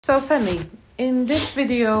So Femi, in this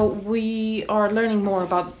video, we are learning more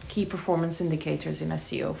about key performance indicators in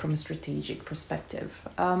SEO from a strategic perspective.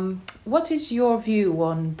 What is your view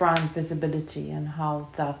on brand visibility and how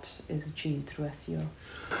that is achieved through SEO?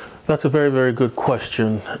 That's a very, very good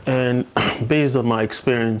question. And based on my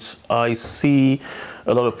experience, I see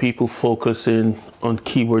a lot of people focusing on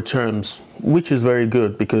keyword terms, which is very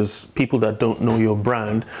good because people that don't know your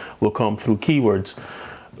brand will come through keywords.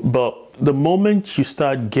 But the moment you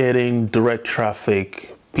start getting direct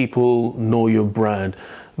traffic, people know your brand,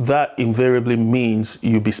 that invariably means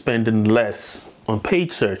you'll be spending less on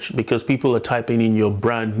paid search because people are typing in your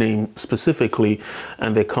brand name specifically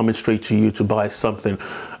and they're coming straight to you to buy something.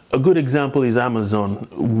 A good example is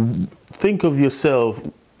Amazon. Think of yourself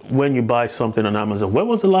when you buy something on Amazon. When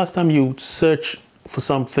was the last time you searched for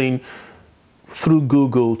something through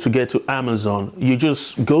Google to get to Amazon? You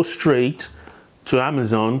just go straight to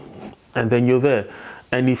Amazon and then you're there.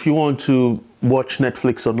 And if you want to watch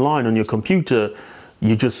Netflix online on your computer,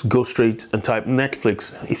 you just go straight and type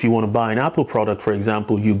Netflix. If you want to buy an Apple product, for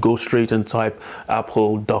example, you go straight and type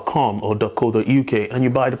apple.com or .co.uk and you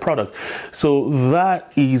buy the product. So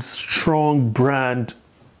that is strong brand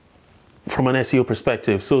from an SEO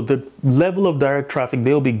perspective. So the level of direct traffic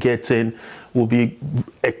they'll be getting will be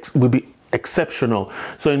exceptional.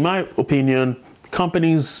 So in my opinion,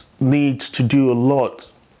 companies need to do a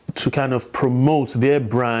lot to kind of promote their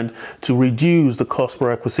brand to reduce the cost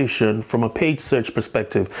per acquisition from a paid search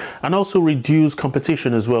perspective, and also reduce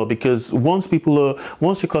competition as well, because once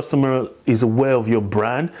your customer is aware of your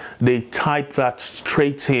brand, they type that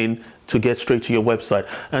straight in to get straight to your website.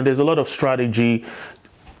 And there's a lot of strategy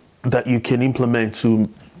that you can implement to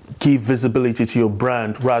give visibility to your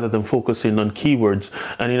brand rather than focusing on keywords.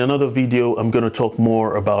 And in another video, I'm going to talk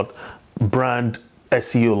more about brand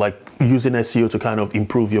SEO, like using SEO to kind of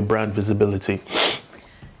improve your brand visibility.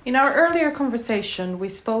 In our earlier conversation, we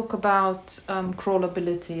spoke about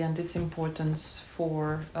crawlability and its importance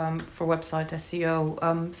for website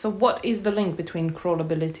SEO. So what is the link between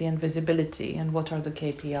crawlability and visibility, and what are the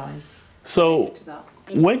KPIs? So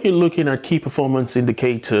when you're looking at key performance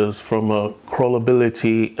indicators from a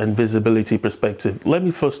crawlability and visibility perspective, let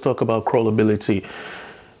me first talk about crawlability.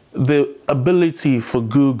 The ability for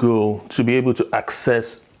Google to be able to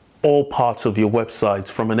access all parts of your website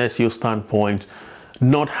from an SEO standpoint,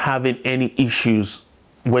 not having any issues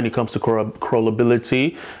when it comes to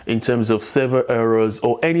crawlability in terms of server errors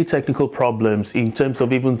or any technical problems in terms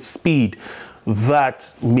of even speed,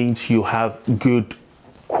 that means you have good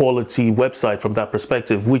quality website from that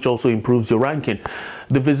perspective, which also improves your ranking.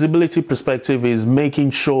 The visibility perspective is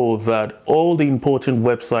making sure that all the important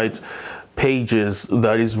websites pages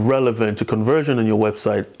that is relevant to conversion on your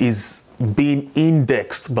website is being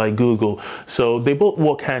indexed by Google. So they both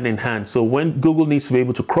work hand in hand. So when Google needs to be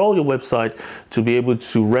able to crawl your website to be able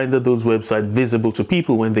to render those websites visible to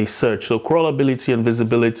people when they search. So crawlability and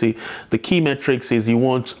visibility, the key metrics is you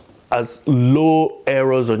want as low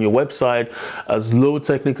errors on your website, as low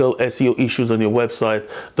technical SEO issues on your website.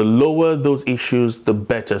 The lower those issues, the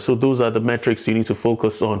better. So those are the metrics you need to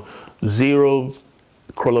focus on. Zero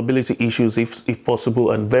crawlability issues if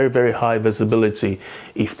possible, and very, very high visibility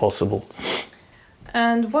if possible.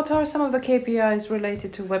 And what are some of the KPIs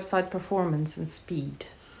related to website performance and speed?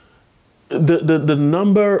 The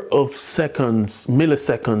number of seconds,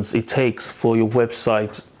 milliseconds it takes for your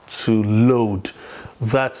website to load,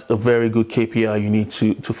 that's a very good KPI you need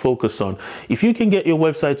to focus on. If you can get your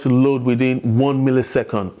website to load within 1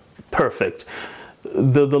 millisecond, perfect.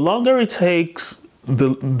 The longer it takes,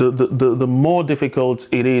 the more difficult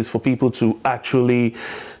it is for people to actually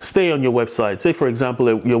stay on your website. Say, for example,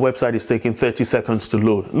 your website is taking 30 seconds to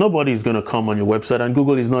load. Nobody is going to come on your website, and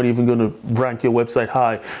Google is not even going to rank your website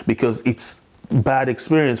high because it's bad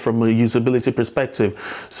experience from a usability perspective.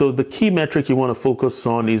 So the key metric you want to focus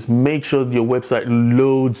on is make sure your website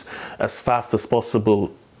loads as fast as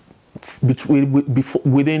possible,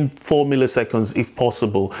 within 4 milliseconds if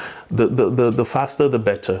possible. The faster the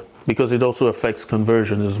better, because it also affects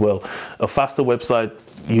conversion as well. A faster website,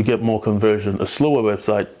 you get more conversion. A slower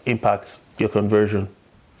website impacts your conversion.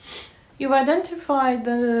 You identified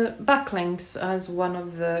the backlinks as one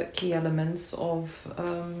of the key elements of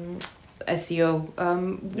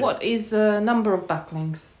SEO. What is a number of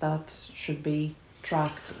backlinks that should be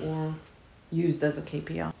tracked or used as a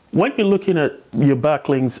KPI? When you're looking at your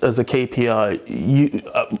backlinks as a KPI,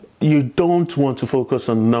 you don't want to focus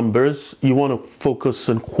on numbers. You want to focus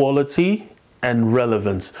on quality and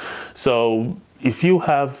relevance. So if you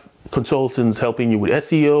have consultants helping you with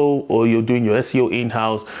SEO, or you're doing your SEO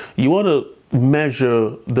in-house, you want to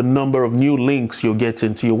measure the number of new links you're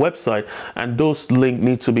getting to your website, and those links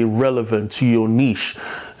need to be relevant to your niche.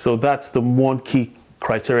 So that's the one key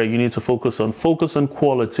criteria you need to focus on. Focus on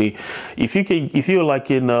quality. If you're like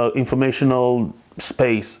in informational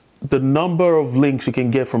space, the number of links you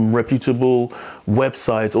can get from reputable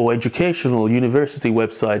websites or educational university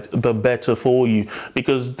websites, the better for you,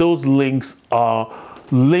 because those links are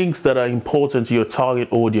links that are important to your target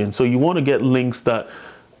audience. So you want to get links that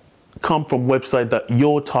come from websites that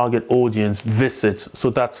your target audience visits. So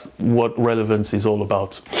that's what relevance is all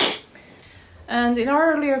about. And in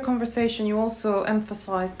our earlier conversation, you also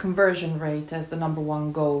emphasized conversion rate as the number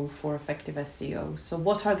one goal for effective SEO. So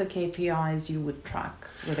what are the KPIs you would track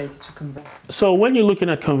related to conversion? So when you're looking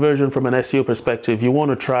at conversion from an SEO perspective, you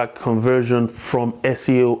want to track conversion from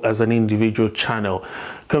SEO as an individual channel.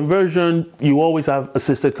 Conversion, you always have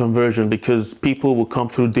assisted conversion because people will come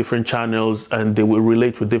through different channels and they will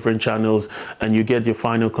relate with different channels and you get your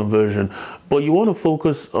final conversion. But you want to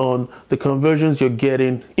focus on the conversions you're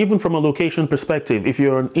getting, even from a location perspective. If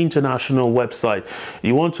you're an international website,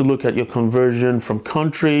 you want to look at your conversion from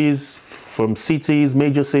countries, from cities,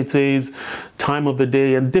 major cities, time of the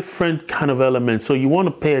day, and different kind of elements. So you want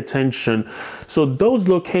to pay attention. So those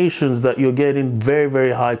locations that you're getting very,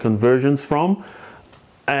 very high conversions from,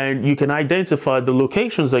 and you can identify the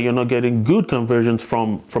locations that you're not getting good conversions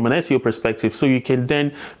from an SEO perspective, so you can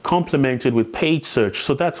then complement it with paid search.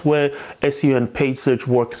 So that's where SEO and paid search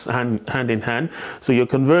works hand in hand. So your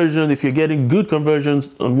conversion, if you're getting good conversions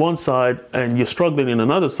on one side and you're struggling in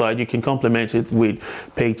another side, you can complement it with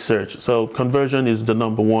paid search. So conversion is the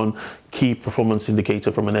number one key performance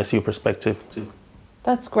indicator from an SEO perspective.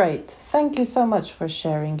 That's great. Thank you so much for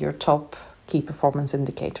sharing your top key performance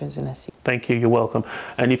indicators in SEO. Thank you, you're welcome.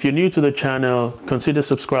 And if you're new to the channel, consider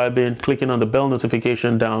subscribing, clicking on the bell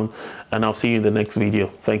notification down, and I'll see you in the next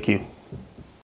video. Thank you.